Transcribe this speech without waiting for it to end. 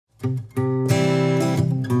The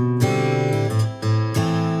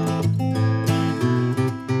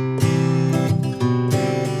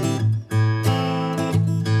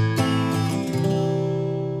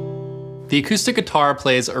acoustic guitar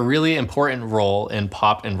plays a really important role in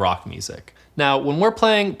pop and rock music. Now, when we're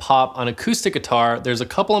playing pop on acoustic guitar, there's a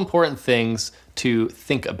couple important things to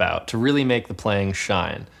think about to really make the playing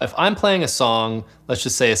shine. If I'm playing a song, let's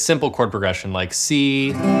just say a simple chord progression like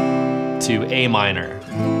C to A minor,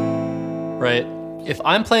 right? If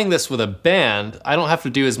I'm playing this with a band, I don't have to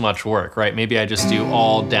do as much work, right? Maybe I just do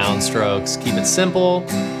all downstrokes, keep it simple,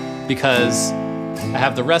 because I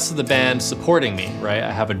have the rest of the band supporting me, right?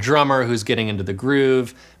 I have a drummer who's getting into the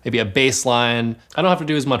groove, maybe a bass line. I don't have to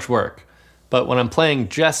do as much work. But when I'm playing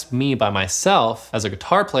just me by myself as a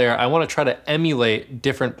guitar player, I want to try to emulate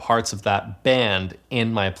different parts of that band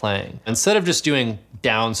in my playing. Instead of just doing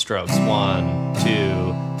downstrokes, 1,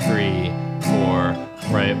 2, 3,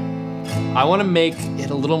 4, right? I want to make it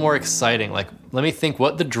a little more exciting. Like, let me think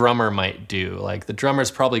what the drummer might do. Like, the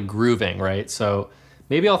drummer's probably grooving, right? So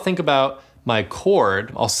maybe I'll think about my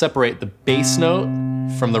chord. I'll separate the bass note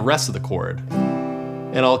from the rest of the chord.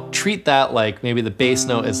 And I'll treat that like maybe the bass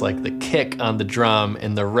note is like the kick on the drum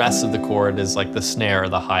and the rest of the chord is like the snare or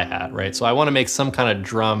the hi-hat, right? So I want to make some kind of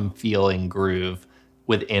drum feeling groove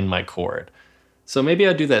within my chord. So maybe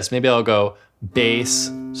I'll do this. Maybe I'll go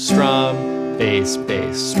bass, strum, bass,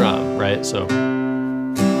 bass, strum, right? So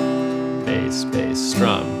bass, bass,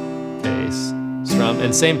 strum, bass, strum.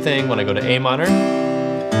 And same thing when I go to A minor.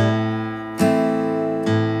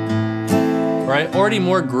 Right, already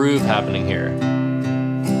more groove happening here.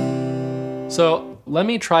 So let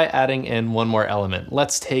me try adding in one more element.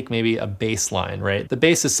 Let's take maybe a bass line, right? The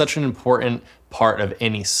bass is such an important part of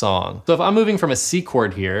any song. So if I'm moving from a C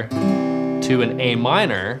chord here to an A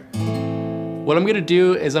minor, what I'm gonna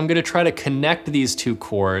do is I'm gonna try to connect these two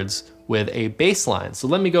chords with a bass line. So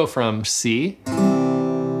let me go from C,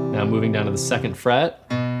 now moving down to the 2nd fret,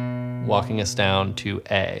 walking us down to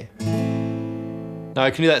A. Now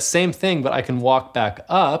I can do that same thing, but I can walk back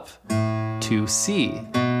up to C,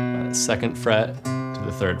 2nd fret to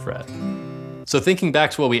the 3rd fret. So thinking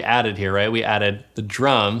back to what we added here, right? We added the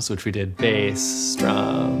drums, which we did bass,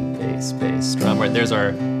 strum, bass, bass, strum, right? There's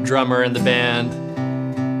our drummer in the band.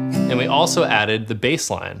 And we also added the bass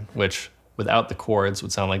line, which without the chords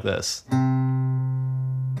would sound like this.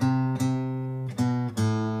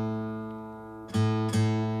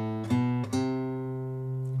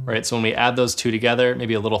 Right, so when we add those two together,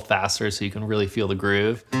 maybe a little faster so you can really feel the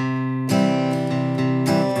groove.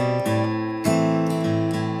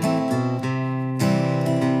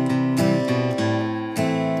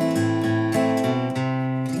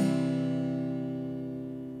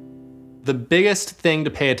 The biggest thing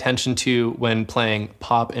to pay attention to when playing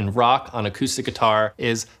pop and rock on acoustic guitar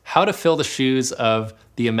is how to fill the shoes of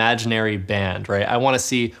the imaginary band, right? I want to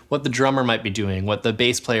see what the drummer might be doing, what the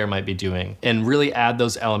bass player might be doing, and really add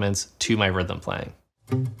those elements to my rhythm playing.